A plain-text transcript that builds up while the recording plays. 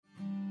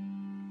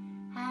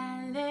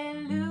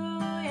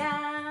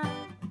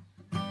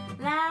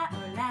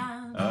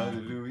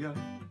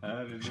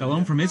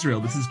Shalom from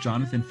Israel. This is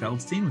Jonathan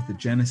Feldstein with the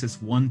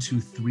Genesis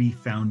 123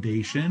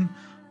 Foundation.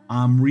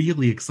 I'm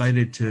really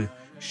excited to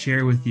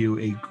share with you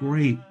a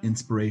great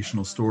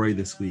inspirational story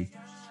this week.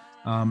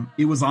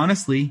 It was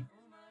honestly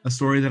a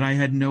story that I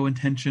had no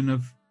intention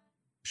of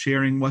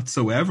sharing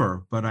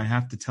whatsoever, but I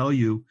have to tell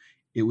you,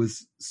 it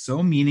was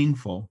so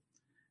meaningful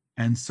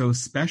and so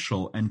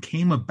special and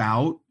came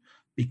about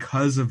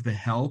because of the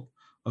help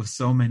of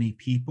so many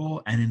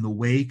people and in the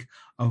wake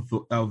of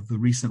the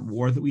recent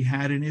war that we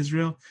had in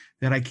Israel,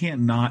 that I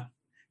can't not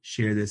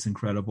share this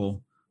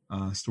incredible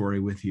story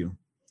with you.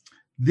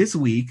 This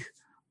week,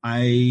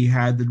 I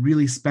had the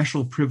really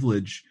special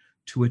privilege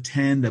to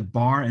attend a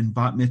bar and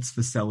bat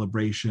mitzvah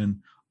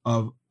celebration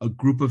of a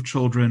group of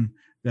children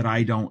that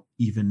I don't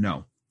even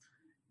know.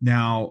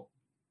 Now,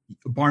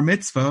 bar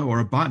mitzvah or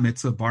a bat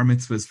mitzvah, bar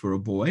mitzvah is for a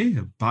boy,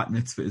 a bat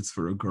mitzvah is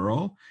for a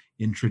girl.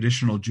 In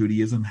traditional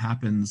Judaism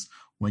happens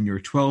when you're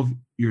 12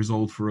 years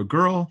old for a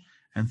girl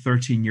and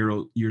 13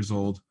 years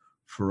old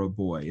for a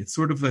boy. It's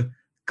sort of the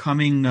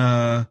coming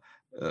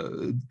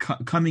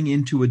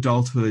into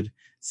adulthood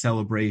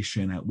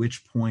celebration, at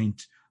which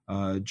point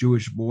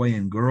Jewish boy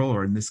and girl,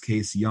 or in this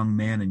case, young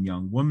man and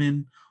young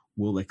woman,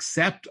 will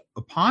accept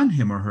upon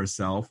him or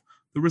herself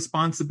the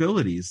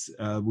responsibilities.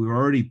 We're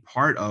already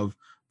part of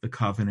the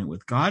covenant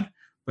with God,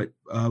 but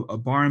a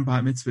bar and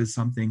bat mitzvah is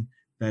something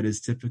that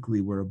is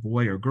typically where a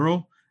boy or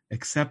girl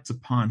accepts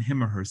upon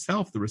him or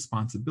herself the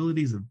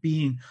responsibilities of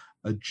being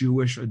a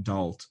Jewish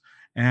adult.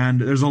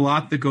 And there's a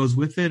lot that goes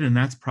with it, and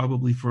that's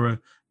probably for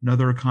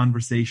another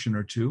conversation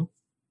or two.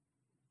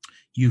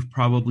 You've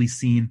probably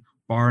seen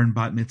bar and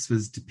bat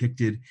mitzvahs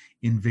depicted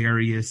in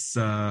various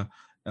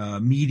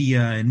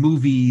media and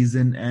movies,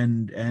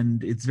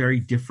 and it's very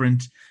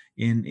different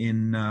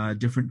in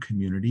different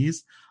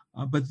communities.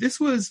 But this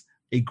was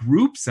a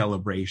group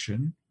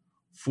celebration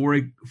for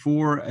a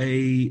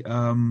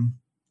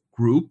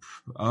group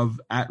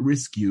of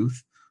at-risk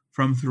youth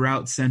from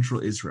throughout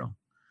central Israel.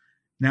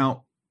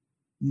 Now,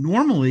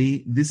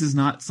 normally, this is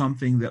not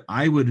something that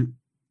I would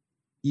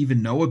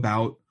even know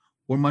about,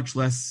 or much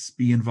less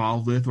be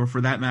involved with, or for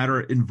that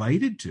matter,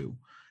 invited to.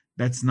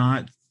 That's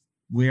not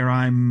where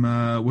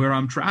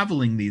I'm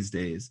traveling these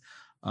days.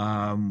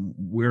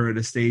 We're at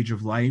a stage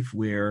of life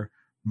where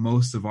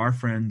most of our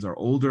friends are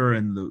older,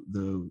 and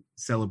the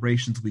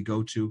celebrations we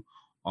go to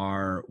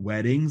are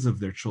weddings of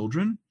their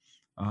children.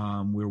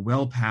 We're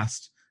well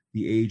past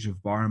the age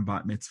of bar and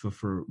bat mitzvah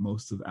for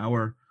most of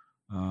our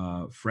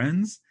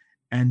friends.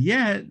 And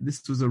yet,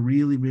 this was a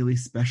really, really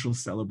special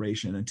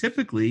celebration. And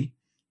typically,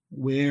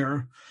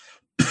 where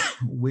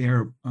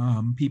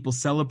people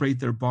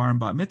celebrate their bar and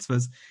bat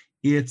mitzvahs,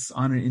 it's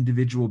on an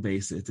individual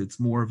basis. It's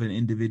more of an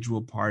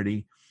individual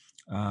party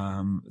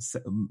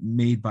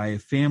made by a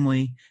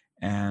family,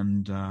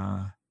 and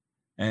not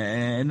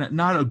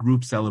a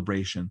group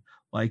celebration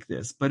like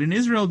this. But in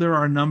Israel, there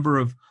are a number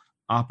of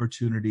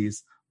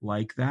opportunities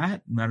like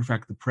that. Matter of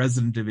fact, the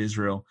president of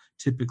Israel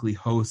typically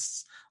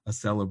hosts a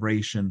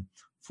celebration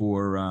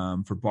for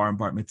bar and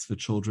bat mitzvah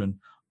children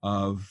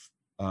of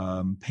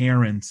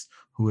parents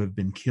who have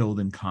been killed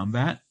in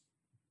combat.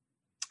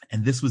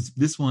 And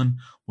this one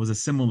was a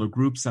similar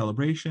group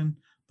celebration,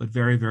 but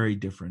very, very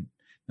different.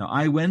 Now,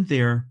 I went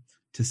there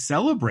to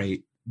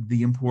celebrate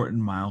the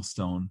important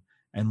milestone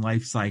and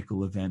life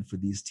cycle event for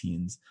these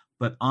teens.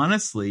 But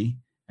honestly,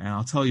 and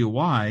I'll tell you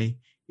why,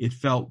 it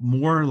felt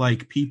more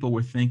like people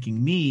were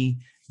thanking me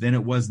than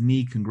it was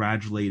me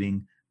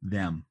congratulating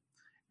them.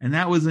 And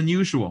that was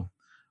unusual.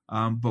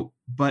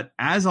 But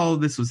as all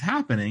of this was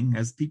happening,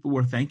 as people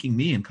were thanking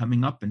me and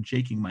coming up and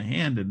shaking my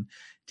hand and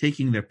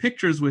taking their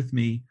pictures with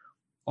me,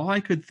 all I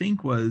could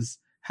think was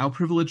how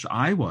privileged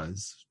I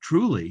was,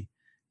 truly,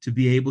 to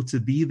be able to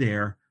be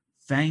there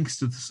thanks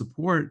to the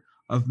support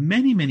of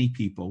many, many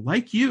people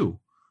like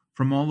you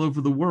from all over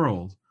the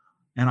world.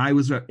 And I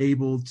was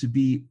able to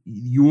be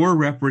your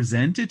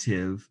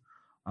representative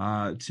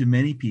to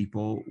many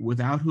people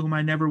without whom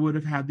I never would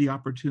have had the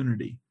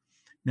opportunity.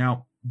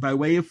 Now, by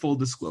way of full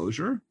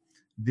disclosure,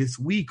 this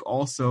week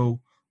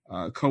also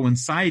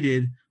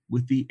coincided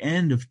with the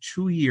end of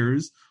 2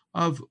 years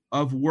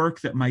of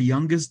work that my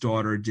youngest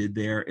daughter did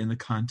there in the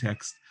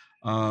context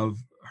of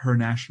her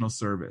national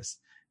service.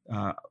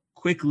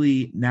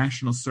 Quickly,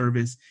 national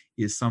service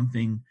is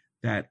something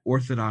that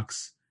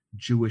Orthodox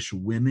Jewish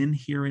women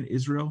here in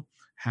Israel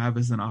have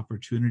as an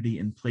opportunity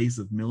in place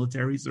of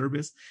military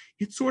service.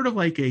 It's sort of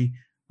like a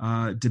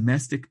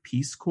domestic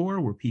Peace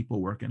Corps where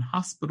people work in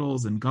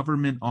hospitals and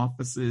government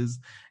offices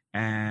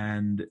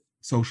and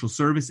social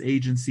service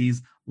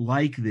agencies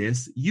like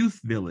this youth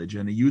village.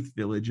 And a youth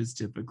village is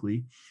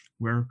typically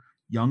where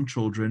young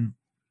children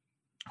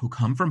who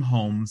come from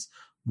homes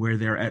where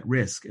they're at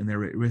risk, and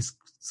they're at risk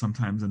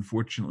sometimes,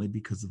 unfortunately,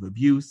 because of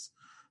abuse,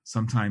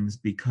 sometimes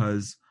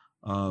because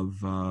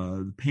of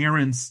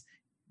parents'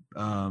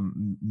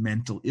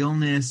 mental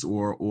illness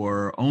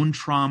or own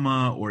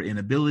trauma or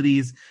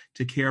inabilities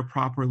to care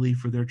properly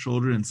for their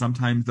children. And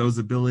sometimes those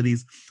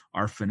abilities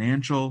are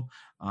financial.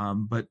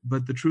 But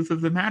the truth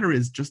of the matter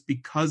is, just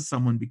because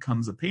someone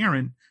becomes a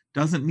parent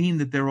doesn't mean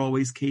that they're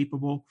always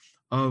capable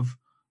of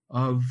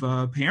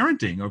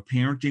parenting, or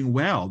parenting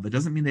well. That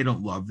doesn't mean they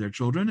don't love their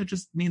children. It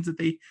just means that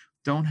they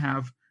don't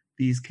have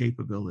these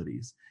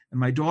capabilities. And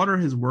my daughter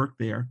has worked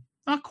there,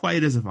 not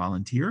quite as a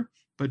volunteer,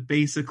 but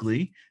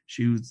basically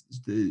she was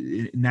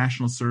the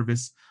national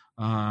service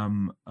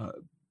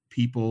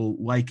people,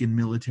 like in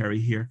military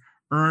here,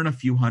 earn a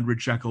few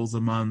hundred shekels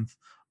a month,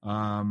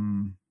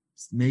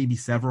 maybe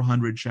several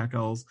hundred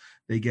shekels.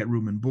 They get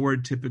room and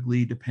board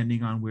typically,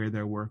 depending on where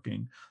they're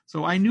working.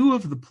 So I knew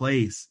of the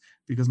place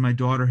because my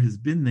daughter has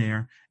been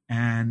there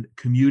and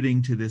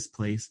commuting to this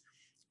place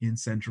in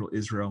central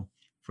Israel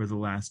for the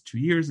last 2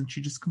 years, and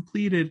she just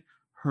completed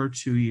her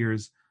 2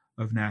 years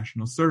of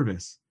national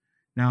service.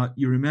 Now,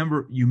 you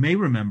may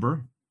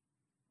remember,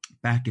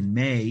 back in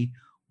May,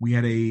 we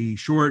had a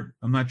short,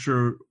 I'm not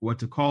sure what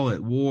to call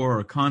it, war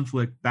or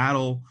conflict,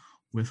 battle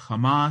with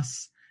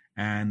Hamas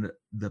and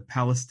the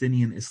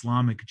Palestinian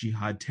Islamic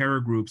Jihad terror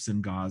groups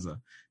in Gaza.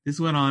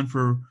 This went on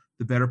for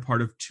the better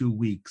part of 2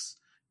 weeks,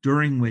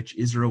 during which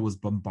Israel was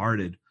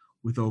bombarded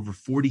with over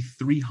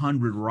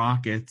 4,300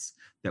 rockets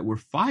that were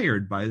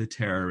fired by the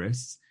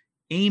terrorists,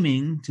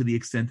 aiming, to the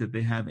extent that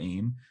they have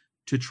aim,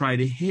 to try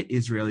to hit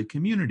Israeli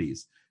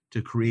communities,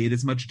 to create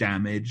as much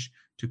damage,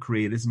 to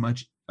create as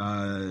much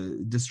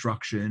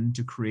destruction,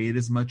 to create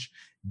as much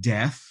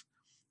death,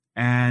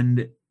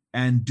 and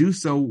do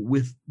so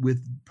with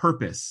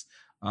purpose,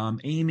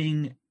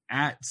 aiming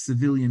at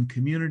civilian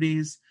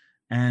communities.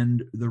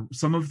 And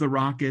some of the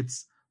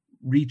rockets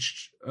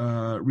reached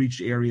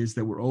areas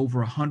that were over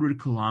 100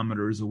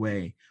 kilometers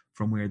away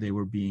from where they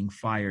were being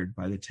fired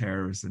by the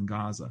terrorists in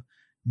Gaza.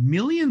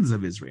 Millions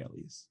of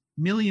Israelis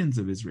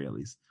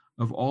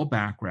of all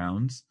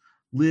backgrounds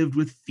lived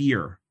with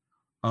fear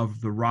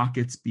of the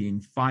rockets being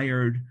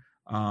fired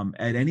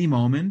at any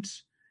moment,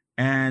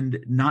 and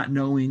not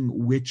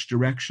knowing which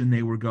direction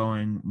they were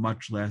going,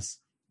 much less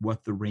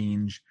what the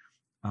range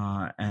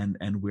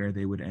and where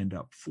they would end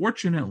up.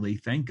 Fortunately,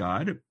 thank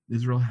God,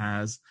 Israel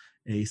has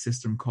a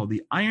system called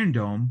the Iron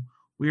Dome,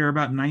 where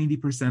about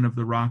 90% of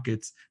the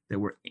rockets that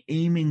were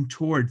aiming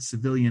towards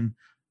civilian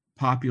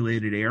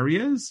populated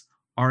areas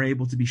are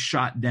able to be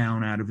shot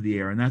down out of the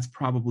air. And that's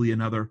probably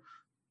another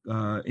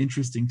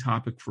interesting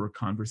topic for a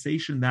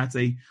conversation. That's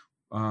an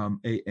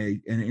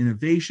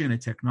innovation, a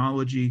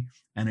technology,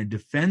 and a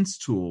defense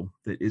tool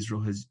that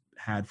Israel has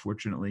had,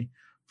 fortunately,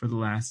 for the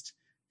last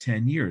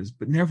 10 years.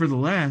 But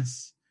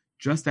nevertheless,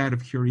 just out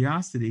of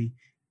curiosity,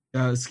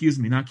 out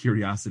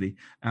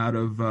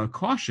of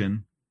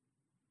caution,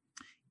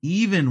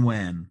 even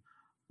when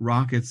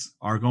rockets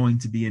are going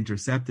to be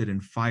intercepted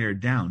and fired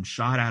down,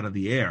 shot out of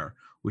the air,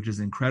 which is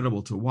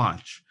incredible to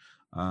watch.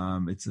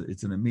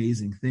 It's an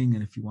amazing thing,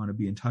 and if you want to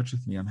be in touch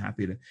with me, I'm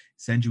happy to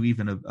send you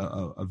even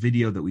a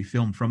video that we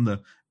filmed from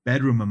the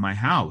bedroom of my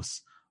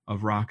house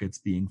of rockets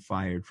being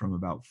fired from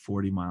about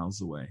 40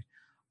 miles away.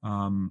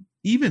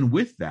 Even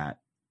with that,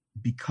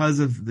 because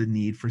of the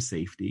need for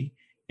safety,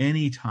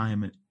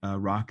 anytime a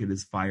rocket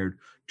is fired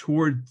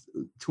toward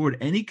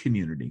any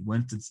community,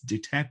 once it's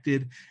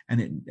detected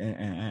and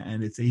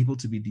it's able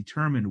to be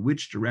determined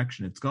which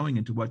direction it's going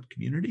into, what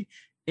community,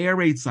 air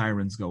raid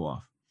sirens go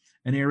off.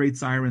 And air raid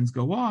sirens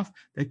go off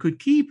that could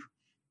keep,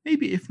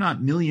 maybe if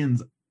not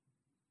millions,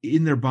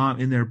 in their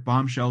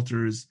bomb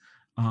shelters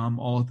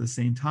all at the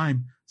same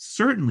time,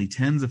 certainly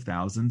tens of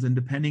thousands, and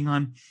depending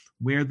on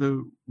where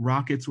the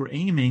rockets were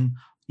aiming,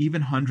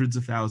 even hundreds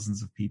of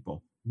thousands of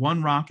people.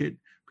 One rocket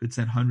could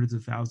send hundreds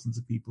of thousands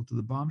of people to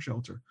the bomb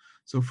shelter.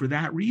 So for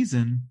that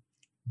reason,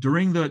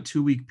 during the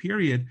 2-week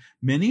period,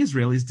 many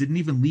Israelis didn't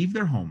even leave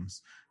their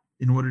homes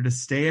in order to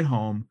stay at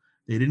home.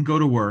 They didn't go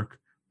to work.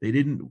 They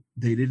didn't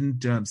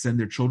send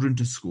their children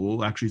to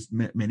school.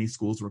 Actually, many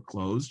schools were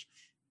closed.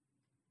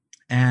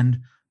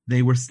 And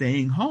they were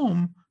staying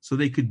home so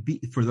they could be,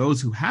 for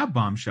those who have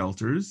bomb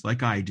shelters,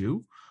 like I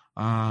do,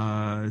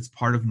 it's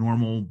part of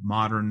normal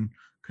modern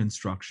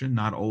construction.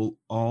 Not all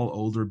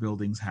older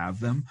buildings have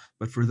them,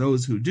 but for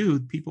those who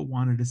do, people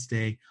wanted to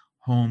stay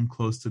home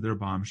close to their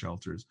bomb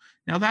shelters.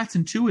 Now that's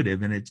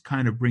intuitive, and it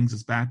kind of brings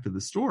us back to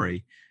the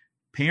story.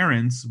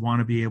 Parents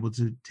want to be able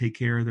to take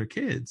care of their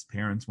kids.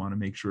 Parents want to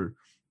make sure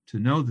to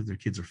know that their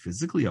kids are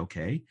physically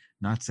okay,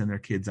 not send their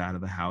kids out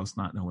of the house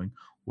not knowing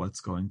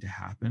what's going to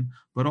happen,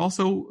 but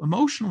also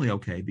emotionally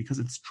okay, because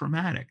it's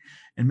traumatic.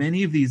 And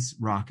many of these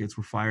rockets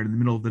were fired in the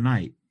middle of the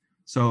night.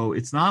 So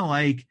it's not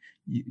like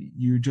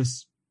you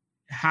just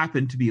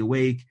happen to be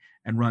awake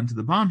and run to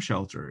the bomb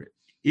shelter.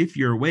 If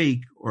you're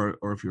awake, or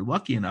if you're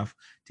lucky enough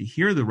to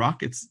hear the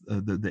rockets,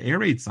 the air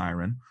raid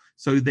siren,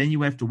 so then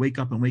you have to wake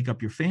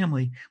up your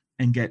family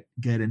and get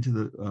into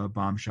the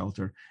bomb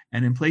shelter.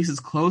 And in places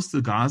close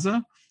to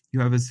Gaza, you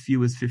have as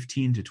few as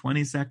 15 to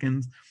 20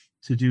 seconds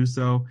to do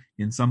so.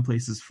 In some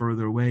places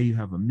further away, you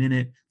have a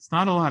minute. It's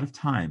not a lot of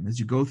time. As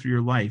you go through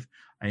your life,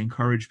 I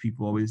encourage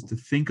people always to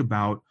think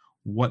about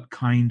what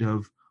kind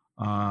of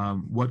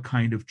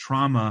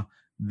trauma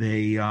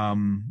they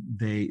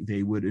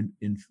would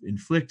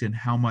inflict, and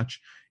how much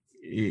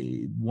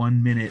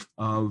 1 minute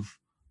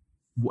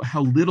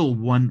how little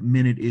 1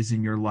 minute is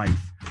in your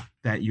life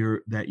that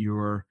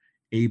you're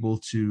able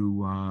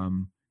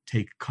to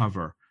take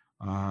cover.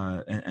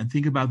 And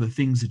think about the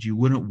things that you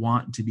wouldn't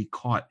want to be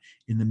caught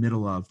in the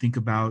middle of. Think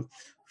about,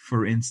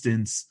 for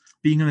instance,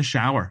 being in the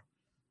shower.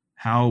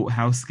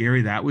 How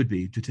scary that would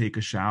be to take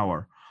a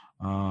shower,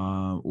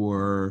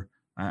 or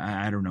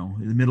I don't know,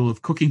 in the middle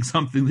of cooking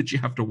something that you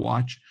have to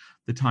watch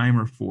the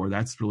timer for.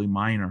 That's really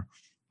minor.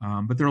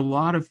 But there are a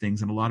lot of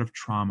things and a lot of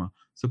trauma.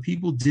 So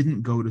people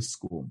didn't go to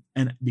school.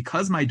 And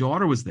because my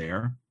daughter was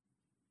there,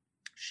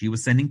 she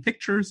was sending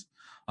pictures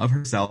of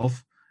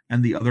herself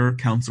and the other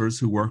counselors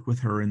who worked with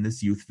her in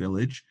this youth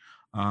village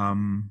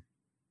from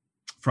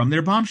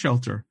their bomb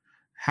shelter.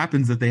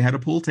 Happens that they had a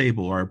pool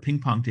table or a ping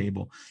pong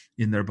table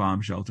in their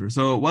bomb shelter.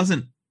 So it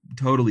wasn't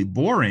totally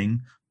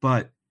boring,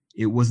 but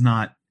it was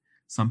not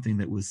something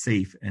that was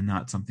safe and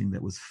not something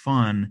that was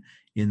fun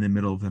in the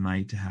middle of the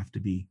night to have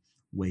to be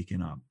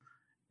waken up.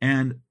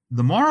 And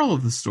the moral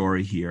of the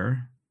story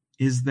here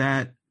is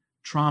that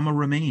trauma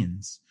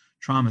remains.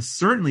 Trauma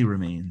certainly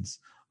remains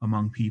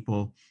among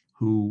people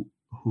who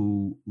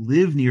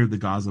live near the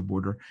Gaza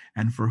border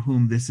and for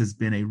whom this has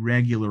been a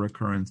regular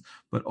occurrence.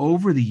 But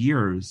over the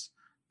years,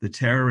 the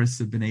terrorists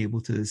have been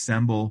able to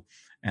assemble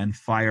and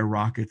fire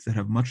rockets that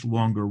have much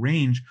longer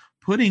range,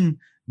 putting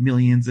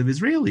millions of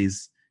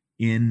Israelis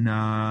in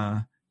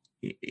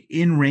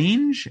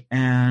range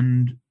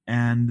and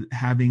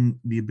having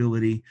the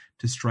ability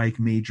to strike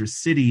major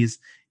cities,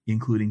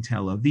 including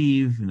Tel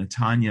Aviv,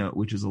 Netanya,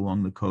 which is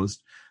along the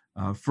coast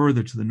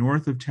further to the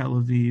north of Tel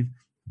Aviv,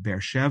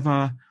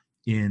 Beersheba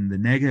in the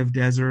Negev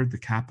desert, the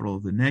capital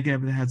of the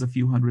Negev that has a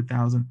few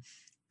 100,000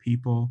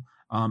 people.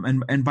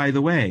 And by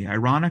the way,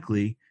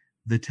 ironically,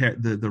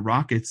 the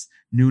rockets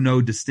knew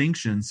no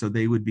distinction, so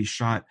they would be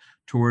shot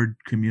toward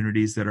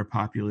communities that are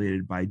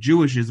populated by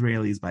Jewish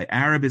Israelis, by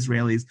Arab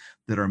Israelis,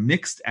 that are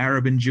mixed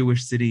Arab and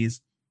Jewish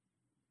cities,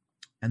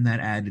 and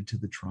that added to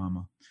the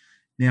trauma.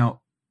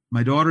 Now,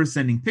 my daughter is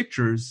sending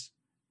pictures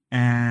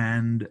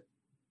and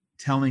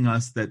telling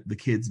us that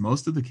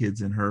most of the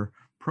kids in her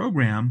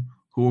program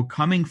who are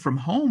coming from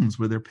homes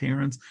where their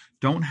parents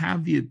don't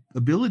have the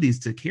abilities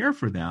to care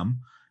for them,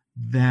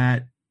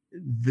 that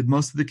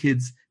most of the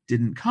kids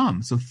didn't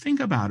come. So think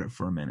about it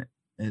for a minute.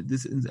 And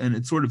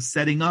it's sort of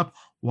setting up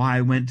why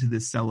I went to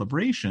this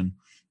celebration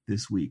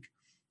this week.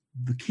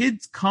 The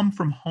kids come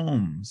from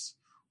homes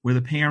where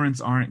the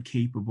parents aren't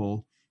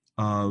capable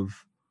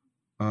of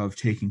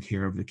taking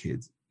care of the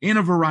kids in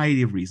a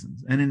variety of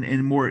reasons. And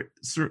in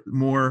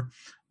more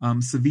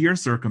severe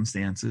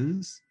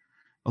circumstances,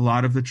 a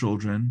lot of the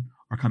children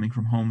are coming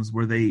from homes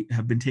where they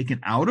have been taken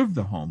out of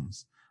the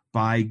homes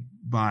by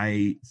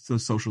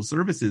social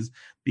services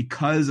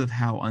because of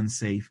how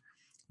unsafe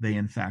they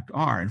in fact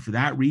are. And for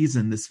that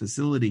reason, this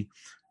facility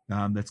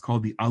that's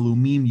called the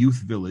Alumim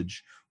Youth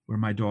Village, where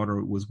my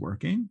daughter was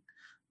working,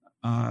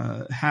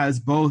 has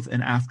both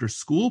an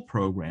after-school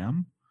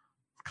program,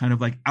 kind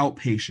of like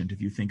outpatient,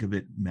 if you think of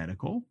it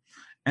medical,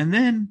 and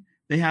then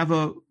they have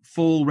a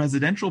full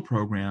residential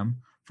program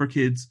for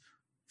kids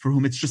for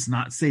whom it's just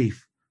not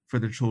safe for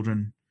their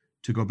children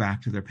to go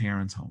back to their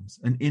parents' homes,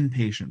 an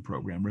inpatient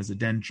program,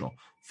 residential,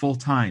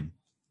 full-time.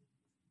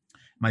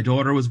 My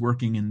daughter was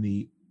working in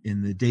the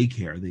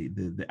daycare,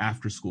 the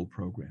after-school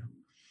program.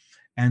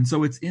 And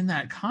so it's in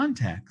that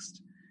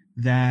context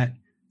that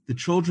the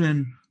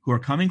children who are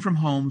coming from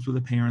homes where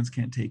the parents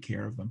can't take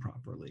care of them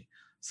properly,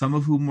 some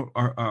of whom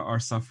are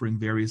suffering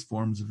various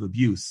forms of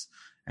abuse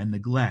and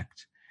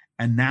neglect,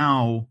 and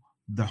now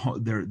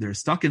they're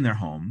stuck in their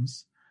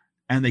homes,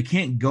 and they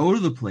can't go to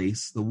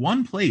the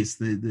one place,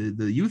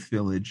 the youth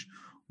village,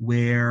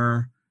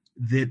 where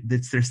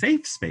that's their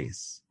safe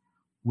space,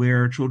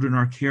 where children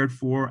are cared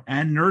for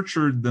and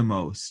nurtured the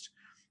most.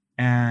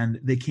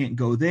 And they can't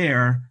go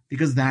there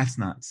because that's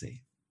not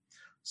safe.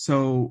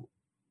 So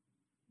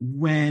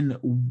when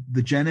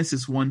the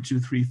Genesis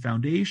 123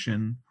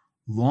 Foundation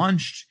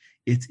launched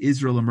its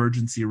Israel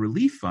Emergency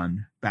Relief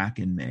Fund back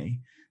in May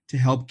to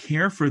help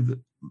care for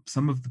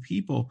some of the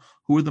people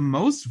who are the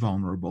most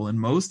vulnerable and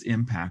most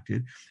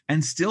impacted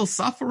and still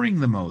suffering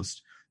the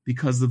most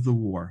because of the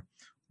war,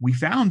 we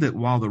found that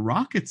while the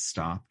rockets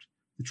stopped,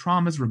 the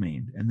traumas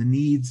remained and the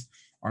needs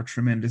are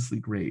tremendously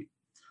great.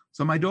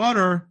 So my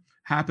daughter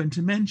happened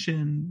to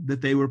mention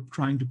that they were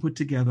trying to put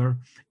together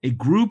a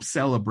group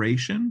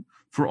celebration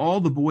for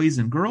all the boys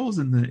and girls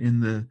in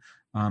the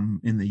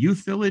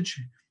youth village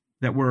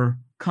that were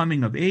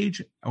coming of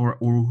age or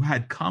who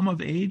had come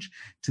of age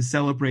to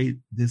celebrate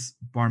this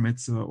bar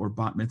mitzvah or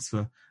bat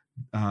mitzvah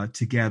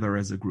together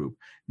as a group.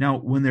 Now,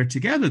 when they're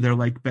together, they're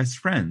like best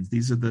friends.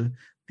 These are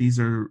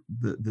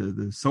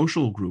the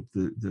social group,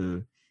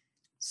 the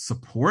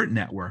support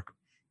network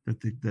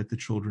that the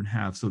children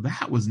have. So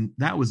that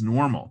was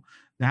normal.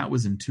 That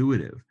was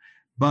intuitive.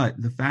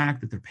 But the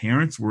fact that their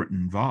parents weren't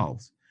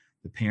involved,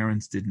 the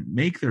parents didn't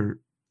make their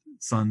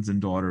sons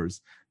and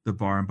daughters the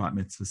bar and bat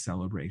mitzvah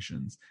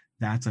celebrations,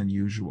 that's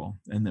unusual.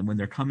 And then when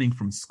they're coming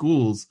from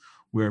schools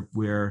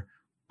where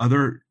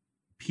other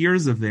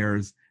peers of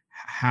theirs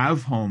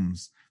have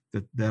homes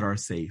that are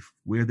safe,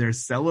 where they're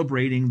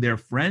celebrating their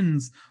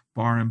friends'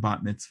 bar and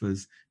bat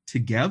mitzvahs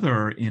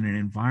together in an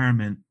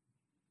environment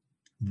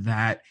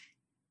that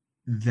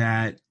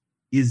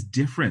is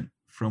different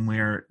from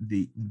where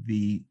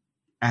the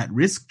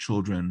at-risk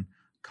children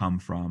come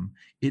from,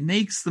 it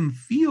makes them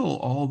feel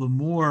all the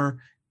more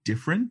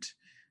different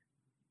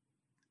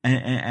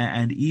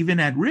and even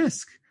at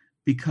risk,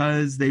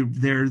 because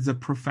there's a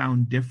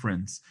profound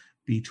difference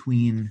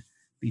between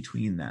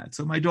that.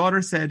 So my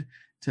daughter said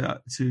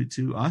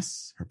to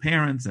us, her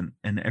parents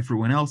and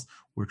everyone else,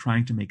 we're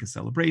trying to make a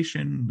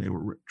celebration. They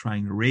were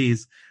trying to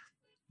raise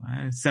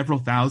several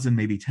thousand,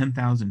 maybe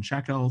 10,000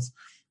 shekels,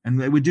 and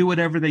they would do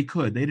whatever they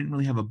could. They didn't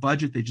really have a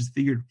budget. They just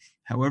figured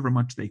however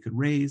much they could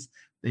raise,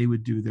 they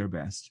would do their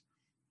best.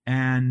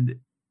 And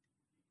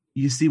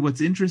you see,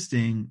 what's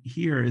interesting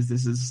here is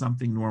this is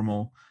something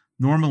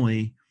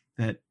normally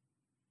that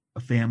a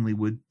family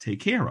would take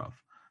care of,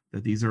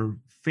 that these are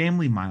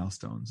family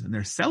milestones and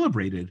they're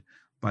celebrated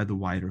by the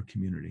wider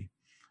community.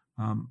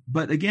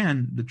 But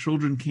again, the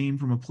children come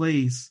from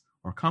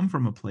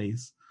a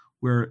place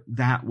where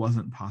that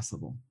wasn't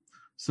possible.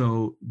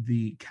 So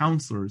the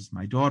counselors,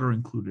 my daughter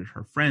included,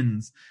 her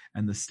friends,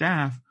 and the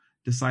staff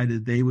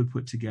decided they would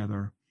put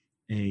together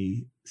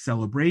a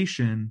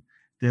celebration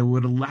that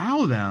would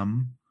allow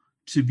them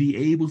to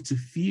be able to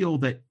feel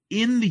that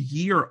in the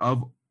year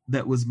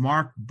that was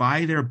marked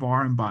by their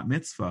bar and bat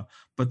mitzvah,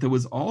 but there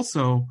was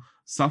also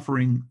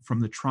suffering from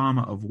the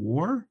trauma of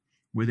war,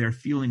 where they're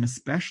feeling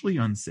especially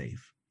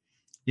unsafe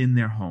in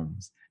their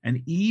homes.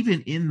 And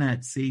even in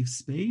that safe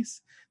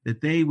space,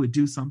 that they would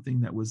do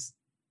something that was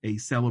a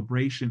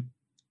celebration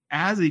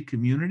as a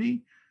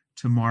community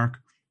to mark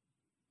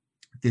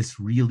this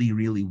really,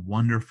 really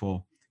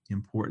wonderful,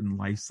 important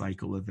life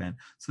cycle event.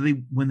 So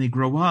when they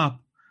grow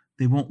up,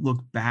 they won't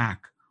look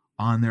back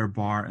on their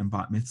bar and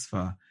bat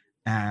mitzvah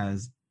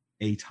as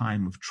a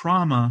time of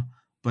trauma,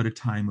 but a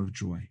time of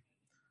joy.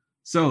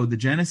 So the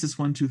Genesis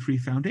 1-2-3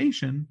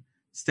 Foundation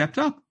stepped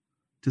up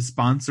to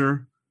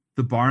sponsor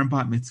the bar and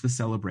bat mitzvah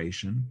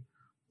celebration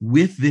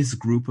with this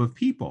group of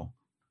people.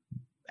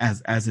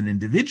 As an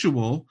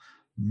individual,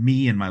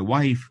 me and my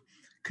wife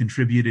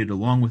contributed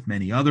along with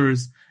many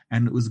others,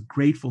 and it was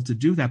grateful to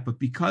do that. But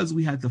because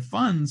we had the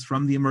funds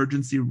from the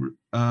Emergency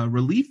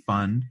Relief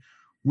Fund,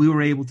 we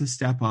were able to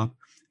step up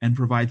and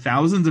provide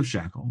thousands of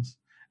shekels.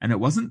 And it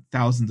wasn't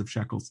thousands of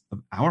shekels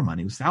of our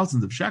money, it was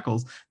thousands of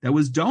shekels that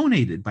was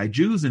donated by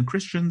Jews and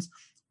Christians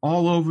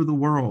all over the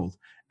world.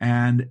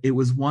 And it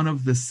was one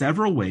of the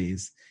several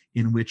ways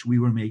in which we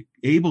were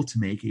able to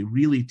make a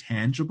really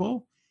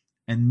tangible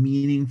and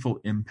meaningful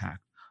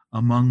impact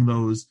among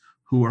those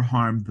who were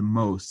harmed the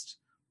most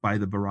by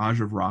the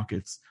barrage of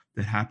rockets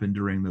that happened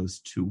during those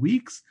 2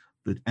 weeks,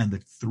 and the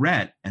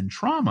threat and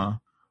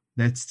trauma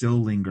that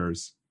still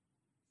lingers.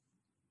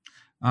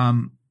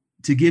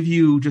 To give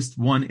you just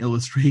one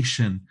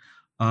illustration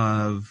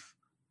of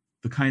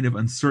the kind of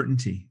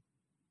uncertainty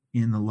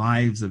in the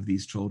lives of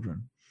these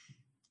children,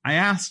 I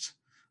asked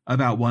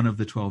about one of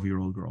the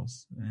 12-year-old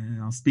girls,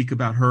 and I'll speak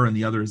about her and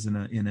the others in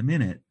a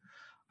minute.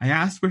 I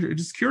asked her,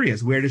 just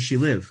curious, where does she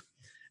live?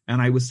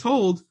 And I was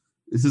told,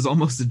 this is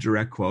almost a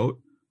direct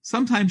quote,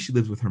 sometimes she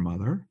lives with her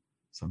mother,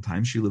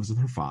 sometimes she lives with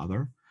her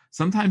father,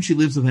 sometimes she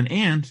lives with an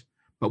aunt,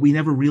 but we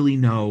never really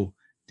know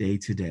day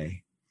to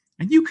day.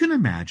 And you can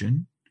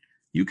imagine,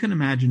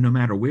 no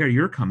matter where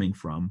you're coming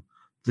from,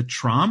 the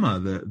trauma,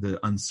 the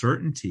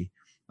uncertainty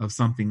of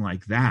something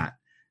like that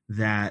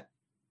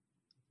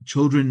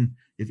children,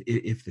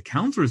 if the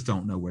counselors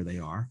don't know where they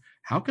are,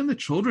 how can the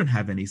children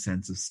have any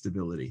sense of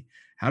stability?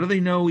 How do they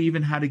know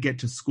even how to get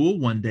to school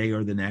one day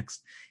or the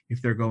next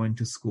if they're going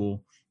to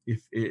school,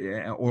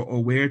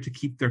 or where to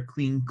keep their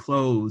clean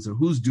clothes, or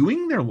who's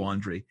doing their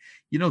laundry?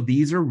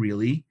 These are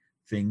really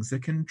things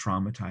that can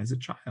traumatize a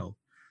child.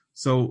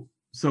 So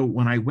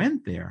when I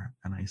went there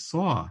and I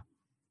saw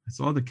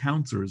the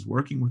counselors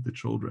working with the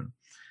children,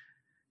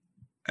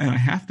 and I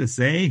have to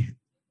say,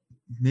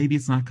 maybe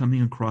it's not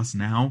coming across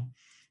now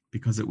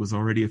because it was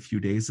already a few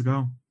days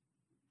ago,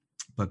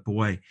 but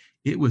boy,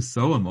 it was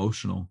so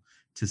emotional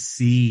to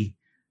see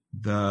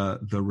the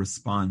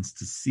response,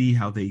 to see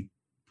how they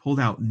pulled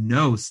out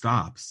no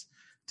stops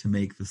to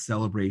make the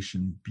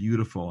celebration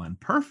beautiful and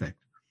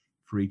perfect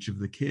for each of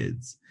the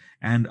kids.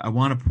 And I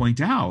want to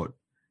point out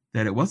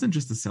that it wasn't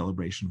just a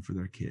celebration for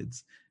their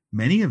kids.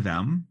 Many of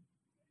them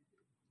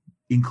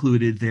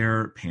included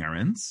their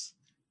parents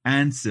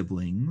and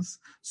siblings,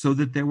 so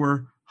that there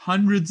were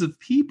hundreds of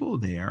people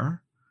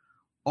there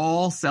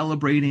all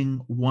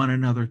celebrating one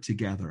another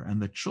together,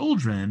 and the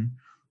children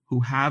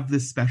who have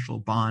this special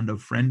bond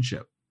of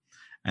friendship.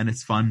 And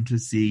it's fun to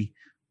see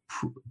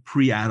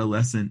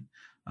pre-adolescent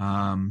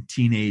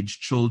teenage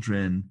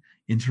children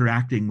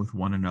interacting with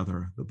one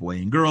another, the boy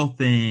and girl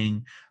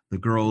thing, the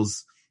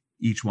girls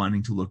each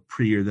wanting to look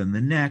prettier than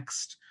the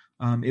next.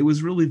 It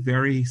was really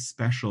very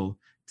special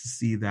to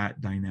see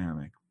that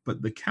dynamic.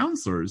 But the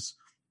counselors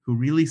who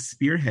really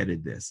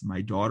spearheaded this,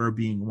 my daughter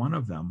being one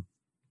of them,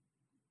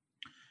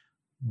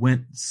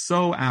 went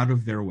so out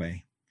of their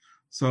way.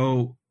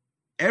 So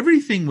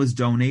everything was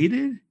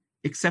donated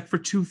except for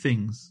two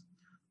things: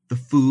 the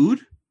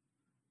food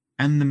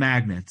and the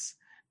magnets.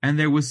 and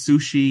there was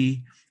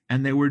sushi,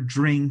 and there were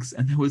drinks,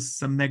 and there was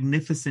some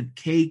magnificent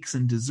cakes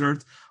and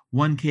desserts.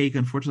 One cake,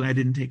 unfortunately, I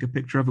didn't take a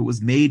picture of. It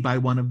was made by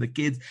one of the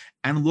kids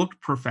and looked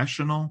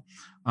professional.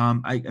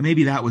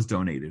 Maybe that was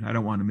donated. I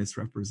don't want to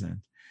misrepresent.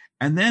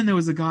 And then there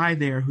was a guy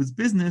there whose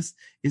business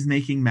is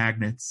making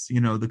magnets,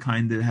 the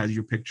kind that has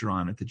your picture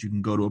on it, that you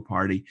can go to a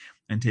party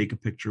and take a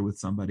picture with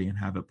somebody and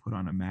have it put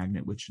on a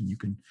magnet, which you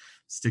can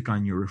stick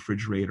on your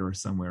refrigerator or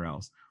somewhere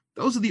else.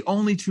 Those are the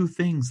only two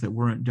things that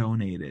weren't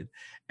donated.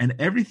 And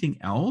everything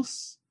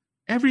else,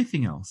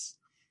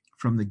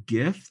 from the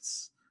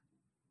gifts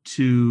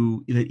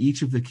to that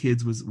each of the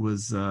kids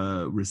was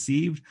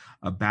received,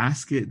 a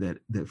basket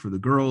that for the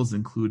girls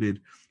included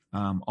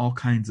all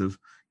kinds of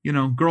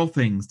girl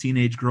things,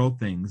 teenage girl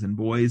things, and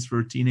boys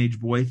for teenage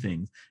boy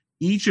things.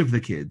 Each of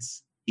the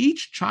kids,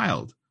 each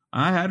child,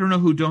 I don't know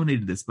who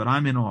donated this, but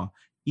I'm in awe.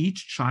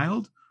 Each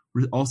child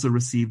also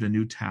received a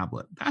new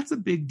tablet. That's a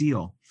big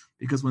deal,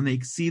 because when they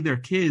see their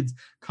kids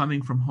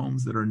coming from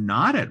homes that are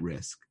not at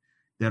risk,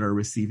 that are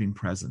receiving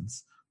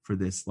presents for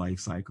this life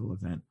cycle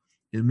event,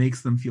 it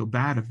makes them feel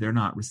bad if they're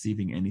not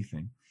receiving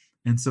anything.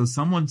 And so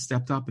someone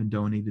stepped up and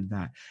donated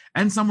that.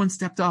 And someone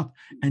stepped up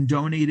and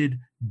donated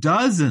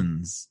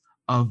dozens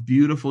of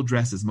beautiful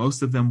dresses,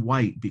 most of them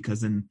white,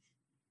 because in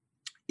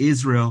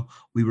Israel,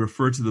 we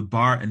refer to the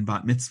bar and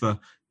bat mitzvah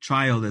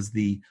child as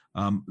the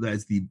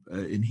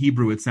in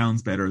Hebrew, it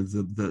sounds better,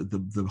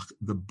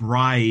 the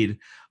bride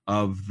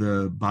of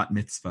the bat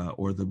mitzvah,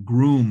 or the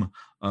groom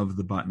of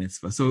the bat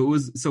mitzvah. So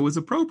it was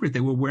appropriate. They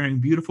were wearing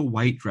beautiful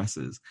white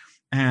dresses,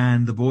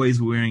 and the boys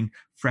were wearing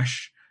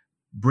fresh,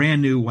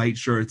 brand new white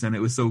shirts. And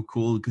it was so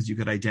cool because you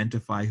could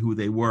identify who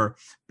they were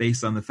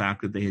based on the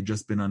fact that they had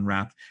just been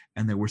unwrapped,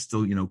 and there were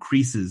still,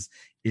 creases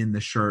in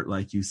the shirt,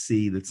 like you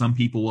see that some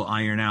people will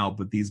iron out,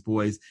 but these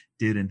boys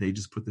didn't. They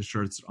just put the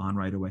shirts on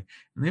right away,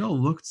 and they all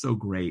looked so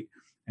great,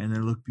 and they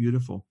looked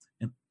beautiful.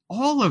 And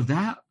all of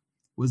that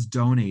was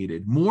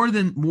donated, more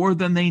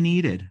than they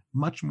needed,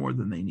 much more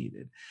than they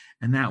needed.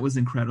 And that was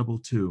incredible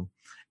too.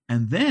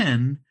 And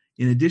then,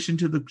 in addition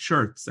to the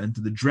shirts and to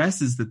the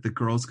dresses that the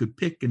girls could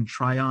pick and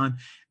try on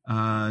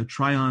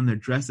their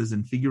dresses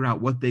and figure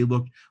out what they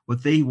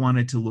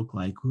wanted to look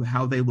like,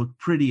 how they looked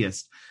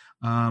prettiest.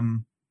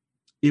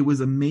 It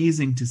was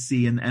amazing to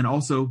see. And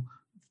also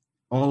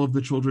all of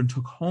the children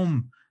took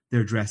home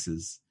their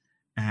dresses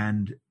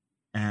and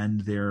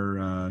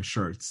their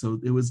shirts. So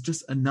it was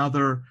just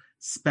another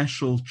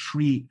special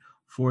treat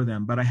for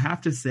them. But I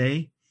have to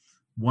say,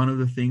 one of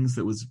the things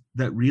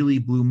that really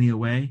blew me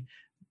away,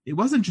 it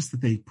wasn't just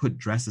that they put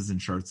dresses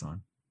and shirts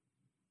on.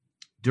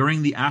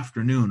 During the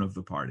afternoon of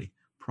the party,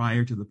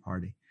 prior to the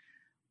party,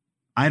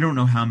 I don't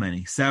know how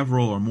many,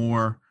 several or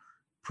more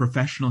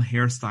professional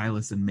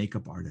hairstylists and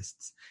makeup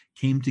artists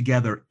came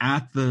together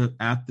at the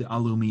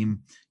Alumim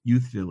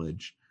Youth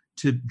Village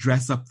to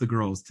dress up the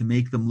girls, to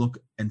make them look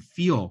and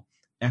feel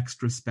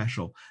extra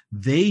special.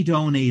 They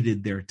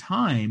donated their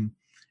time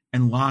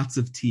and lots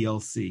of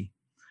TLC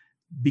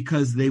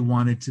because they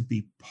wanted to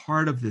be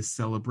part of this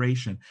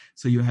celebration.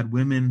 So you had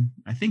women,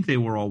 I think they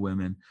were all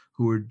women,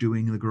 who were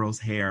doing the girls'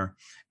 hair,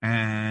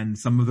 and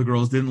some of the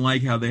girls didn't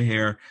like how the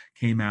hair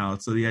came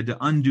out, so they had to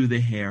undo the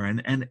hair,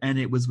 and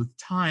it was with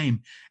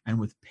time and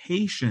with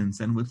patience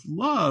and with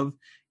love,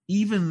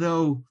 even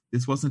though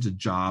this wasn't a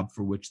job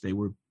for which they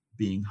were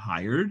being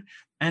hired,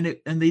 and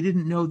they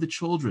didn't know the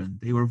children.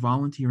 They were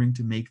volunteering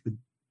to make the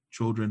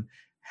children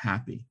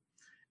happy.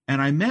 And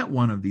I met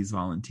one of these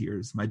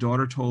volunteers. My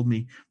daughter told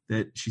me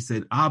that she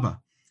said, Abba,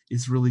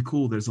 it's really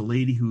cool. There's a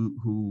lady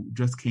who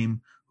just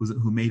came,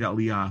 who made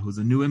Aliyah, who's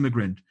a new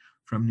immigrant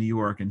from New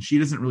York, and she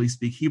doesn't really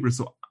speak Hebrew.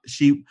 So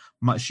she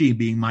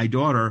being my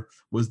daughter,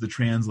 was the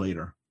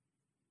translator.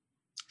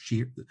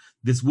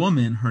 This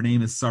woman, her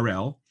name is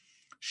Sarel.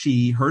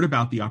 She heard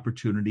about the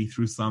opportunity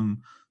through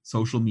some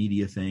social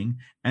media thing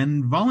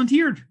and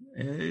volunteered.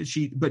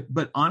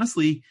 But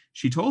honestly,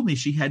 she told me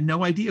she had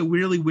no idea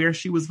really where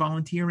she was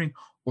volunteering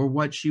or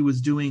what she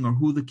was doing or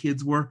who the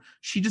kids were.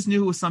 She just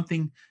knew it was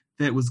something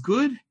that was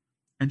good,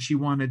 and she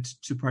wanted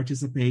to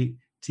participate,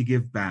 to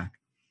give back.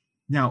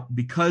 Now,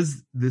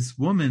 because this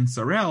woman,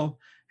 Sarel,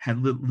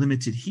 had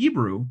limited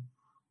Hebrew,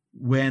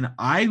 when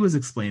I was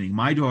explaining,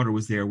 my daughter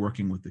was there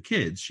working with the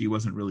kids. She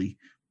wasn't really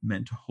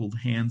meant to hold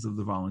hands of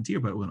the volunteer,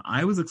 but when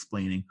I was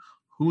explaining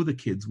who the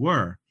kids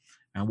were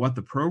and what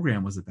the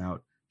program was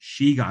about,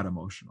 she got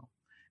emotional.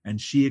 And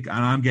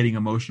I'm getting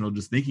emotional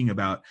just thinking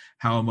about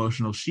how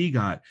emotional she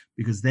got,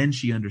 because then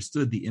she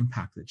understood the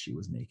impact that she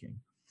was making.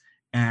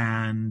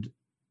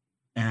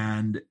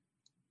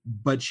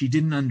 But she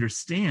didn't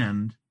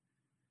understand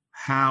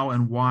how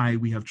and why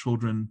we have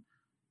children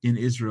in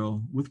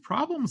Israel with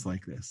problems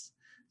like this.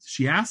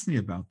 She asked me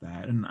about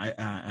that,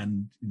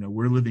 and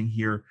we're living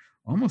here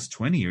almost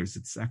 20 years.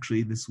 It's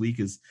actually, this week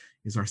is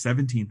our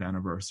 17th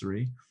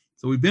anniversary.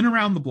 So we've been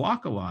around the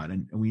block a lot,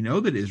 and we know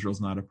that Israel's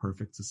not a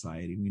perfect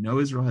society. We know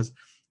Israel has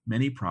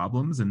many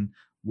problems, and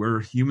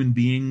we're human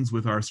beings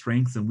with our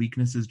strengths and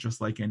weaknesses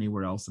just like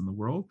anywhere else in the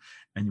world.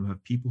 And you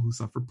have people who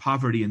suffer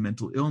poverty and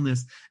mental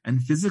illness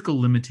and physical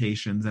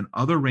limitations and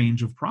other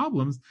range of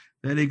problems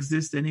that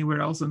exist anywhere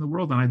else in the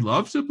world. And I'd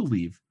love to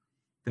believe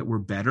that we're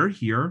better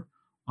here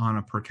on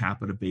a per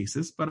capita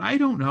basis, but I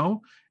don't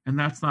know. And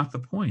that's not the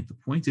point. The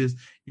point is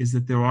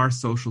that there are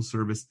social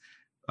service,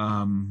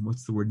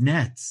 networks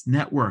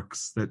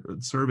that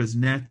serve as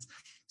nets.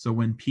 So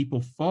when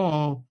people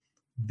fall,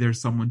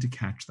 there's someone to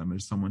catch them.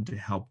 There's someone to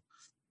help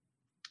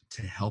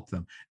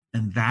them.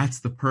 And that's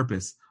the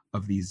purpose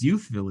of these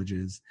youth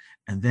villages.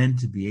 And then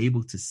to be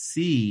able to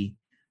see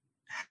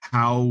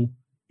how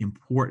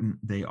important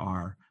they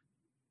are.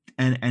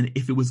 And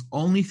if it was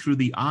only through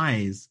the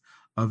eyes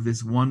of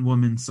this one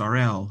woman,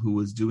 Sarel, who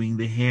was doing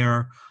the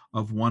hair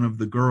of one of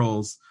the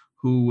girls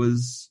who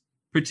was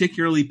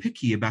particularly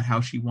picky about how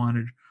she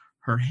wanted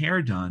her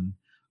hair done,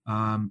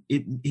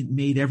 it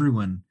made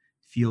everyone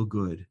feel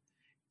good.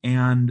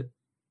 And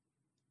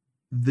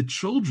the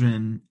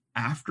children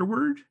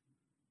afterward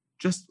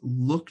just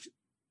looked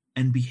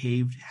and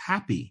behaved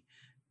happy.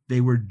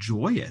 They were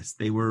joyous.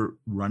 They were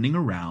running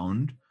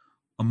around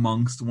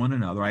amongst one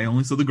another. I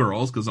only saw the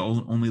girls because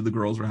only the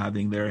girls were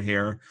having their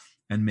hair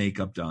and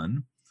makeup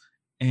done.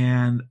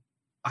 And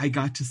I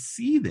got to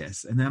see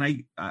this. And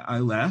then I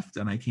left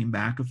and I came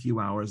back a few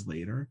hours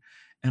later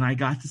and I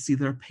got to see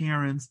their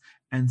parents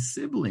and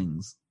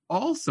siblings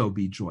also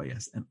be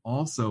joyous and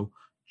also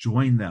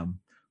join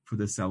them for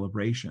the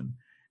celebration.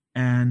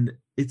 And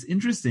it's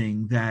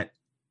interesting that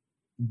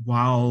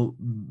while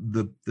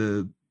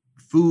the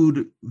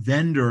food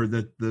vendor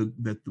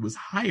that was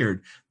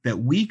hired, that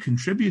we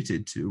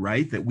contributed to,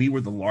 right, that we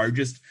were the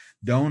largest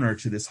donor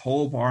to this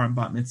whole bar and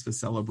bat mitzvah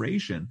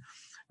celebration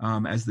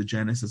as the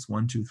Genesis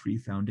 1-2-3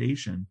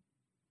 Foundation,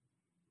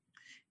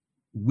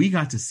 we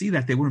got to see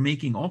that they were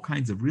making all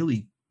kinds of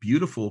really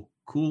beautiful,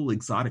 cool,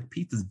 exotic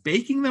pizzas,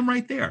 baking them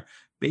right there,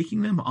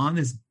 baking them on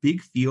this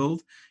big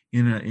field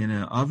in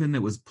an oven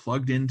that was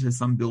plugged into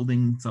some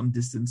building some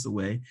distance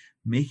away,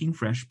 making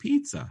fresh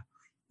pizza.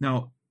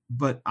 Now,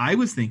 but I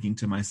was thinking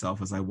to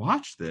myself as I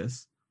watched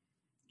this,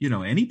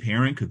 any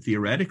parent could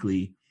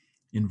theoretically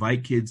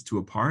invite kids to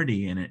a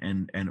party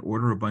and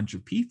order a bunch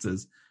of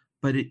pizzas,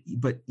 but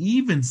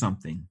even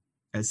something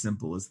as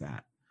simple as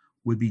that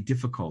would be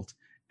difficult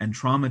and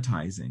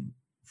traumatizing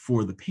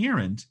for the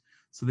parent,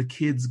 so the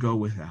kids go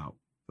without.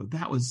 But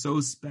that was so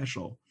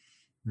special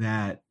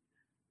that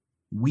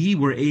we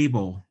were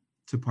able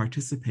to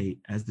participate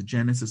as the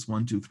Genesis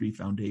 1-2-3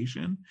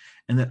 Foundation,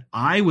 and that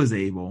I was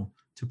able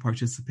to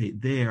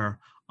participate there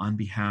on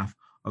behalf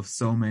of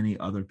so many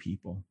other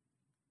people.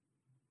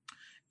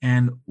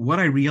 And what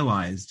I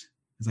realized,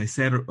 as I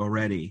said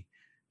already,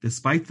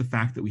 despite the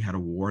fact that we had a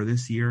war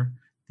this year,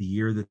 the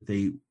year that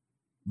they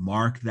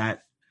mark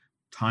that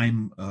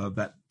time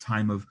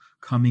of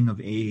coming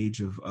of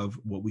age, of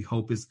what we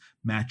hope is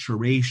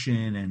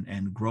maturation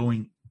and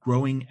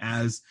growing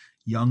as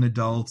young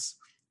adults,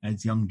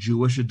 as young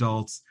Jewish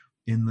adults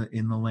in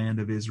the land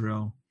of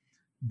Israel,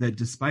 that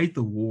despite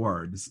the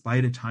war,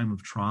 despite a time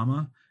of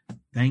trauma,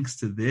 thanks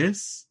to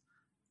this,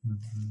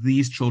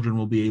 these children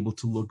will be able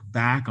to look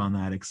back on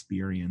that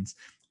experience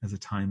as a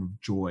time of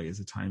joy, as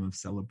a time of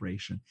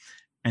celebration.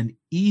 And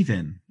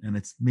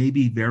it's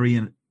maybe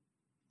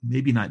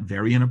not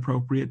very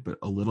inappropriate, but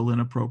a little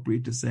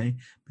inappropriate to say,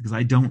 because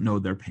I don't know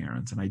their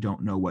parents and I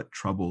don't know what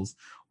troubles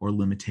or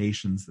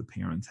limitations the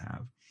parents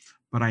have.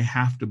 But I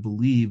have to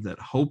believe that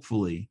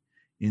hopefully,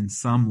 in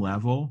some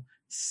level,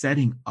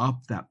 setting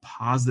up that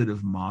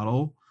positive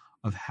model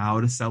of how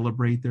to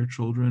celebrate their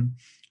children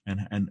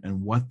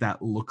and what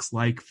that looks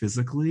like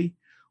physically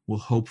will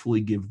hopefully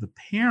give the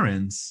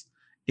parents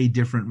a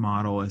different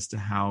model as to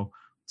how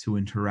to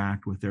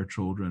interact with their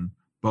children,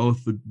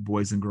 both the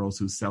boys and girls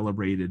who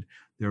celebrated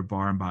their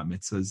bar and bat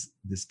mitzvahs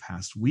this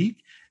past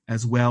week,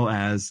 as well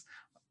as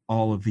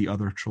all of the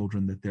other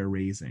children that they're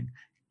raising.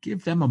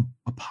 Give them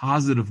a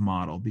positive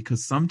model,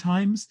 because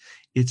sometimes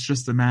it's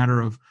just a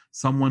matter of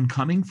someone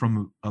coming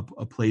from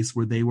a place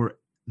where they were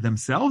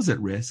themselves at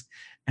risk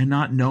and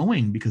not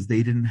knowing because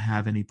they didn't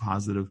have any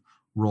positive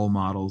role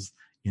models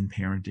in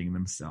parenting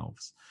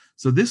themselves.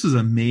 So this was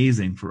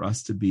amazing for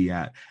us to be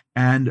at.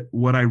 And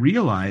what I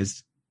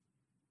realized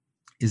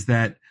is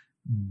that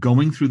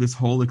going through this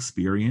whole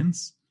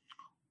experience,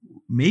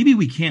 maybe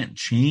we can't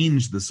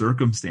change the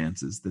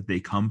circumstances that they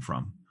come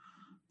from,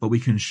 but we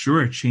can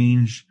sure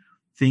change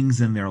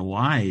things in their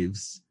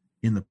lives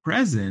in the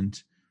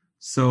present,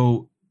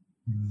 so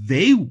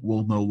they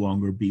will no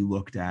longer be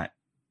looked at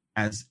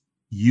as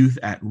youth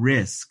at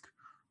risk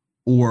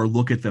or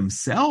look at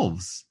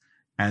themselves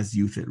as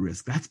youth at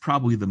risk. That's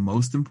probably the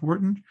most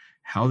important,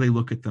 how they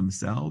look at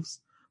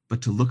themselves,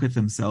 but to look at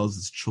themselves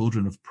as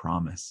children of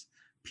promise,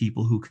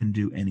 people who can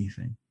do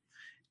anything.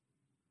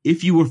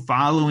 If you were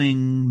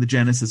following the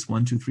Genesis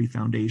 1-2-3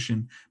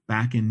 Foundation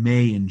back in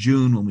May and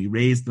June when we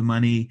raised the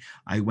money,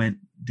 I went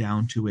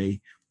down to a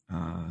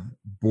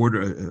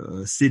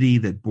city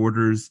that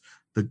borders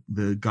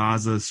the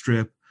Gaza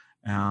Strip,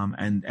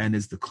 and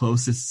is the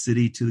closest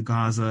city to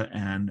Gaza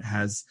and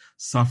has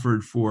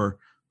suffered for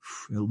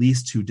at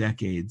least 2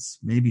 decades,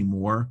 maybe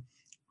more,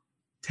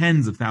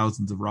 tens of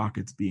thousands of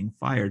rockets being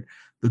fired.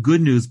 The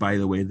good news, by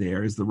the way,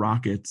 there is the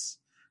rockets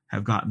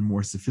have gotten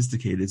more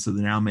sophisticated, so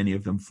that now many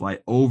of them fly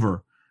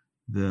over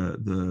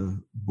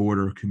the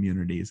border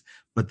communities.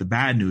 But the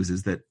bad news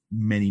is that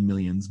many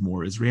millions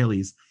more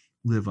Israelis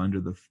live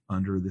under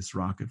this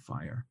rocket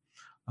fire.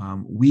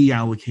 We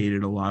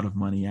allocated a lot of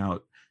money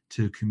out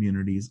to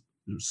communities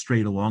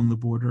straight along the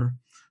border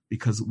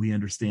because we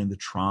understand the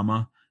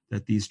trauma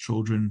that these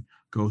children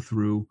go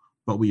through.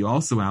 But we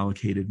also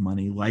allocated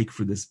money, like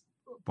for this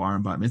bar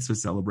and bat mitzvah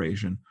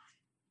celebration,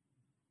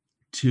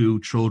 to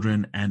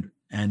children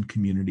and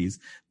communities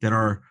that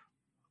are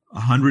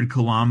 100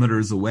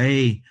 kilometers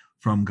away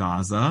from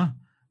Gaza,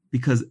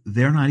 because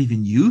they're not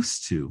even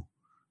used to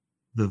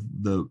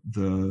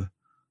the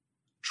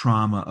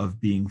trauma of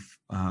being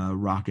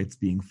rockets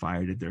being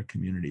fired at their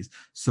communities.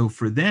 So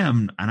for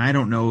them, and I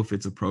don't know if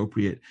it's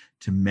appropriate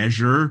to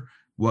measure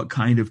what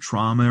kind of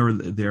trauma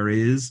there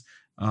is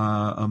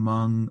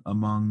among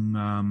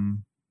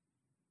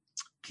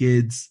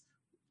kids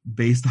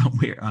based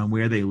on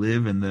where they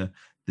live and the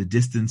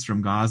distance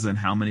from Gaza and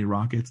how many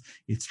rockets.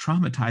 It's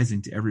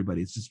traumatizing to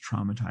everybody. It's just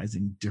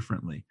traumatizing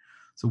differently.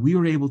 So we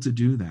were able to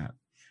do that.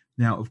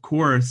 Now, of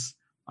course,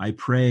 I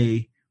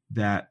pray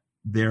that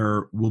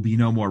there will be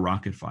no more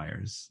rocket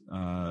fires.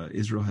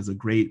 Israel has a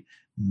great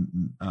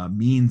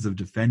means of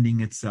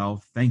defending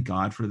itself. Thank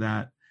God for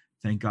that.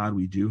 Thank God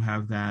we do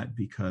have that,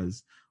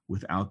 because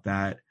without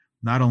that,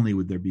 not only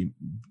would there be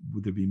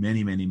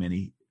many, many,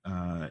 many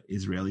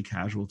Israeli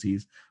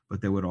casualties,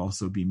 but there would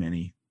also be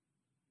many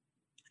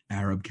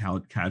Arab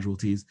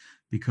casualties,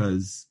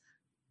 because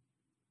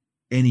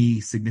any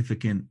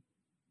significant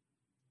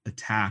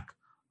attack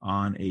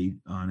on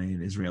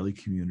an Israeli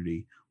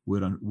community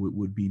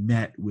would be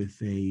met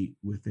with a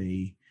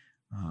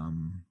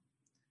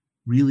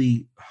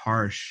really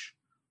harsh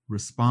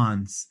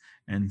response.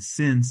 And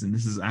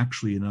this is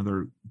actually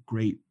another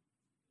great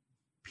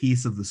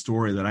piece of the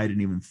story that I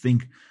didn't even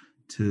think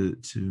to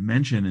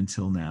mention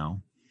until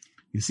now.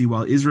 You see,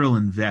 while Israel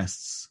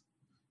invests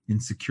in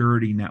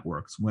security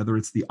networks, whether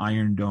it's the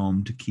Iron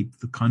Dome to keep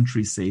the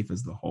country safe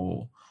as the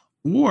whole,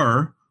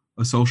 or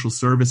a social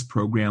service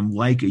program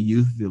like a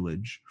youth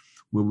village,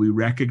 where we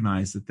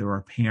recognize that there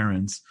are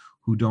parents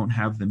who don't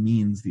have the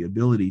means, the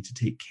ability to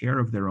take care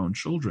of their own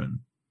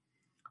children.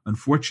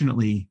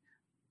 Unfortunately,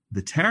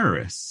 the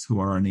terrorists who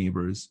are our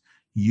neighbors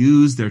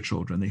use their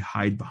children. They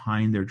hide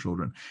behind their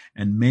children.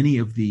 And many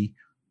of the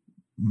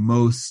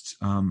most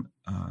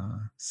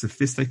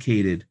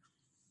sophisticated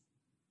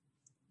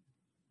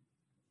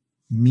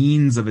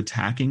means of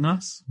attacking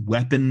us,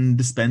 weapon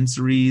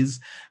dispensaries,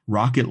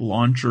 rocket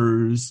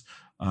launchers,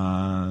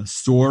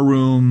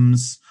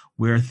 storerooms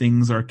where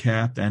things are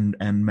kept and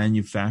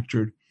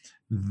manufactured,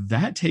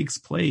 that takes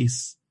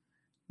place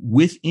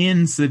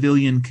within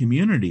civilian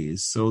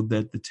communities, so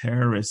that the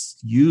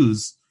terrorists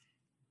use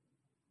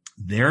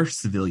their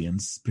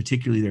civilians,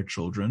 particularly their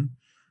children,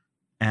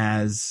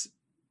 as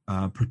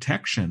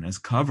protection, as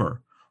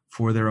cover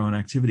for their own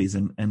activities.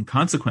 And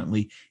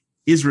consequently,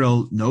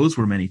 Israel knows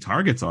where many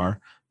targets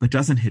are, but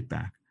doesn't hit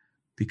back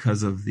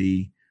because of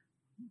the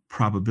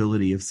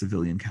probability of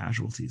civilian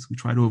casualties. We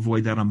try to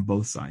avoid that on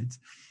both sides.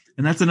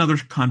 And that's another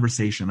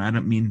conversation. I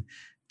don't mean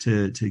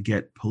to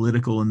get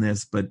political in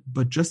this, but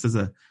just as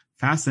a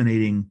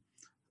fascinating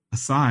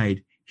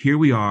aside, here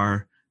we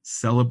are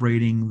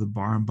celebrating the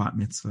bar and bat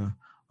mitzvah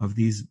of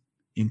these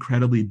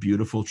incredibly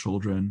beautiful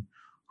children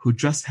who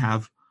just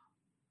have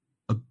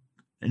an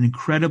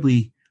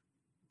incredibly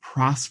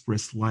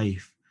prosperous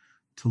life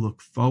to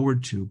look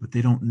forward to, but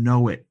they don't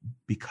know it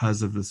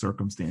because of the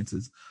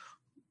circumstances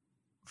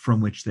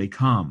from which they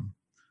come.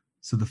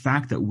 So the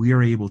fact that we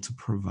are able to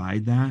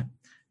provide that,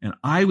 and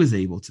I was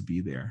able to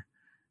be there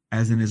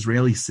as an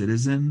Israeli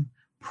citizen,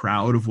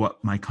 proud of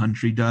what my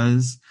country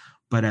does,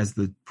 but as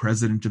the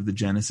president of the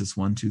Genesis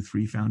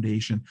 123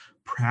 Foundation,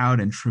 proud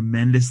and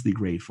tremendously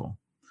grateful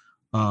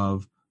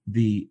of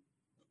the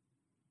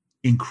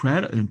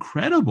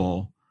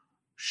incredible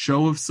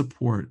show of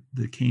support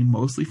that came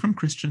mostly from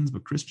Christians,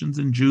 but Christians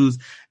and Jews,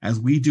 as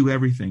we do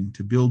everything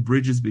to build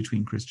bridges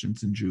between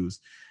Christians and Jews.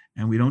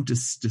 And we don't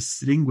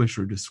distinguish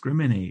or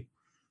discriminate.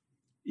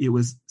 It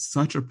was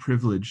such a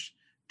privilege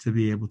to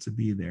be able to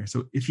be there.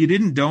 So if you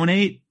didn't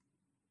donate,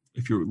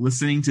 if you're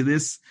listening to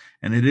this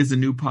and it is a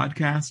new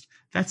podcast,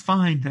 that's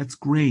fine. That's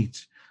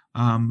great.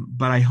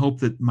 But I hope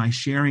that my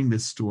sharing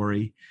this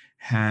story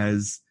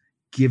has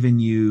given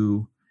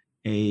you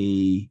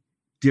a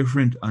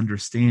different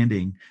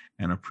understanding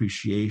and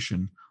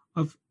appreciation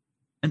of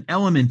an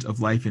element of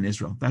life in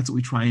Israel. That's what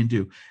we try and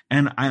do.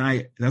 And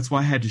that's why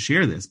I had to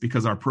share this,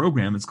 because our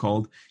program is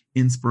called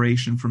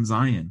Inspiration from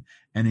Zion.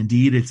 And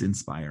indeed, it's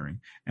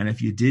inspiring. And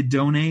if you did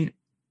donate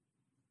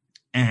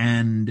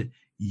and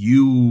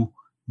you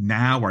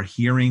now are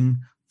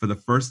hearing for the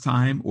first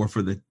time or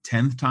for the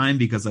 10th time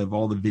because of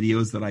all the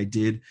videos that I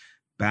did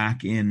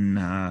back in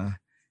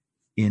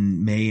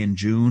in May and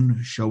June,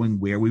 showing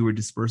where we were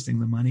dispersing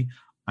the money.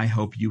 I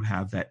hope you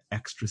have that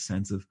extra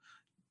sense of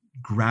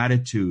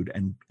gratitude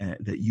and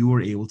that you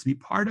were able to be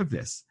part of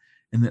this,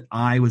 and that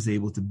I was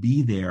able to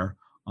be there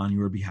on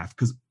your behalf.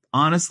 Because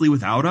honestly,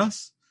 without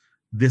us,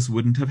 this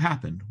wouldn't have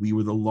happened. We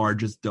were the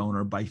largest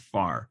donor by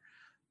far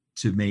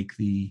to make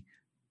the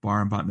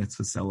bar and bat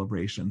mitzvah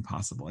celebration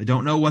possible. I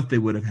don't know what they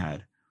would have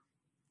had.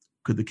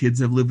 Could the kids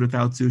have lived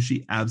without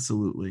sushi?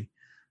 Absolutely.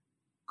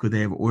 Could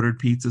they have ordered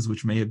pizzas,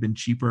 which may have been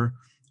cheaper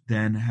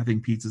than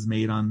having pizzas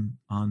made on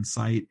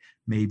site?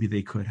 Maybe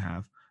they could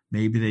have.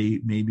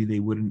 Maybe they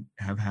wouldn't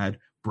have had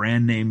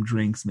brand name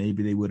drinks.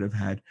 Maybe they would have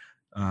had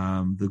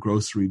the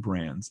grocery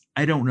brands.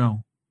 I don't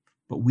know.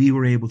 But we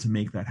were able to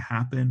make that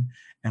happen.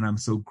 And I'm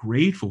so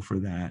grateful for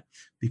that,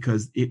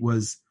 because it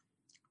was,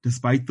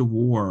 despite the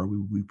war,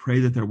 we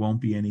pray that there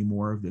won't be any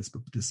more of this,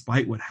 but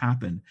despite what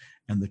happened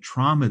and the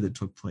trauma that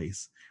took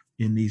place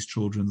in these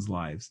children's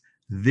lives,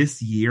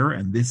 this year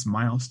and this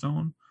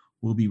milestone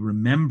will be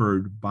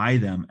remembered by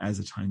them as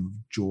a time of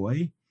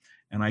joy.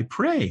 And I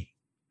pray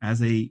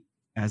as a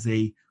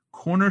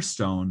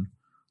cornerstone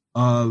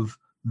of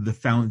the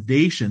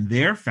foundation,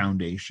 their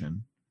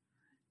foundation,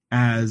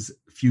 as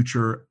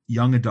future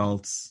young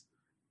adults,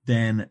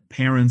 then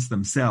parents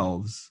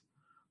themselves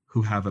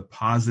who have a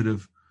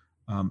positive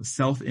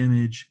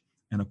self-image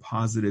and a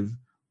positive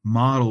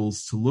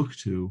models to look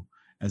to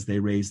as they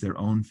raise their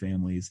own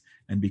families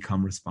and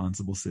become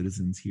responsible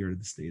citizens here in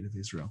the state of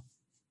Israel.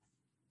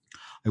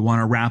 I want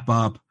to wrap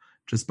up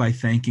just by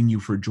thanking you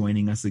for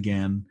joining us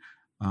again.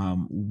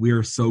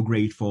 We're so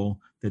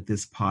grateful that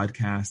this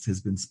podcast has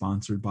been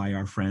sponsored by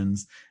our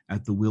friends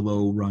at the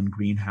Willow Run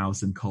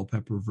Greenhouse in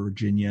Culpeper,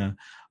 Virginia.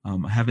 I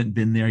haven't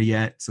been there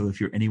yet, so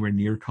if you're anywhere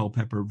near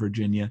Culpeper,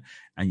 Virginia,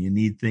 and you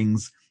need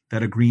things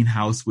that a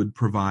greenhouse would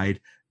provide,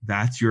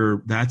 that's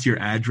your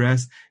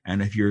address.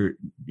 And if you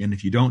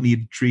don't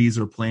need trees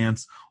or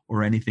plants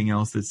or anything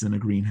else that's in a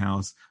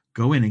greenhouse,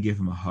 go in and give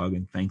them a hug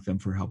and thank them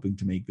for helping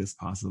to make this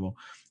possible.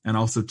 And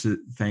also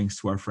thanks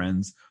to our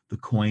friends, the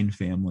Coin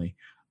family.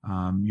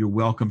 You're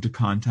welcome to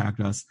contact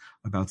us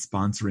about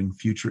sponsoring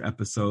future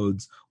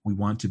episodes. We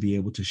want to be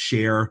able to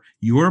share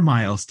your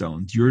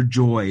milestones, your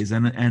joys,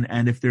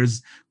 and if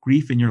there's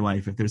grief in your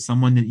life, if there's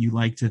someone that you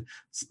like to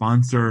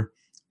sponsor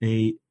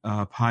a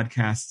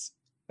podcast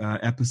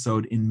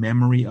episode in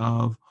memory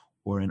of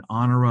or in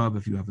honor of,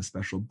 if you have a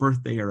special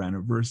birthday or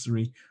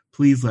anniversary,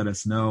 please let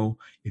us know.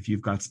 If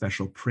you've got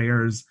special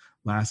prayers,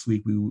 last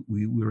week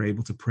we were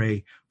able to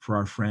pray for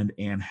our friend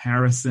Ann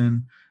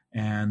Harrison.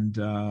 And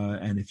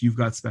if you've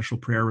got special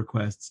prayer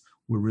requests,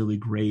 we're really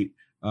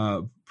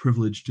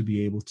privileged to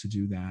be able to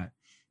do that.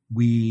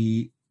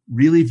 We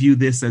really view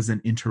this as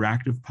an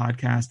interactive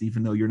podcast,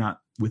 even though you're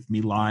not with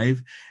me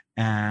live.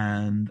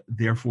 And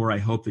therefore, I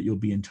hope that you'll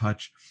be in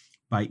touch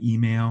by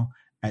email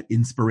at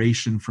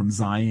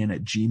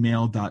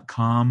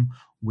inspirationfromzion@gmail.com,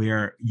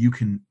 where you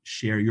can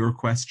share your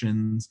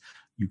questions,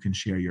 you can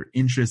share your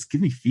interests,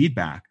 give me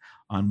feedback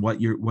on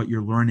what you're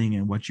learning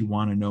and what you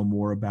want to know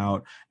more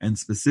about, and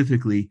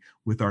specifically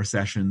with our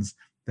sessions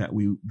that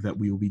we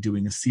will be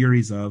doing a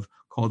series of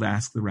called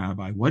Ask the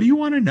Rabbi. What do you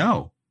want to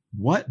know?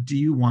 What do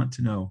you want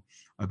to know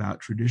about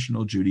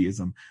traditional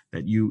Judaism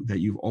that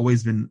you've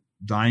always been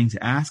dying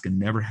to ask and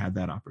never had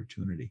that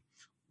opportunity?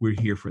 We're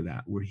here for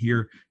that. We're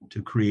here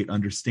to create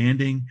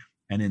understanding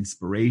and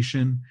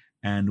inspiration,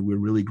 and we're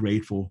really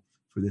grateful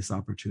for this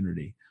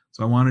opportunity.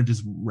 So I want to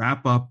just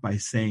wrap up by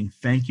saying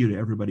thank you to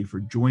everybody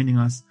for joining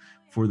us,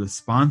 for the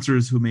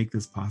sponsors who make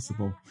this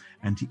possible,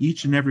 and to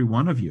each and every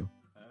one of you,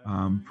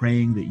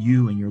 praying that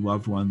you and your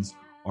loved ones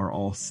are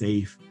all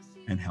safe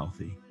and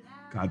healthy.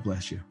 God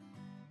bless you.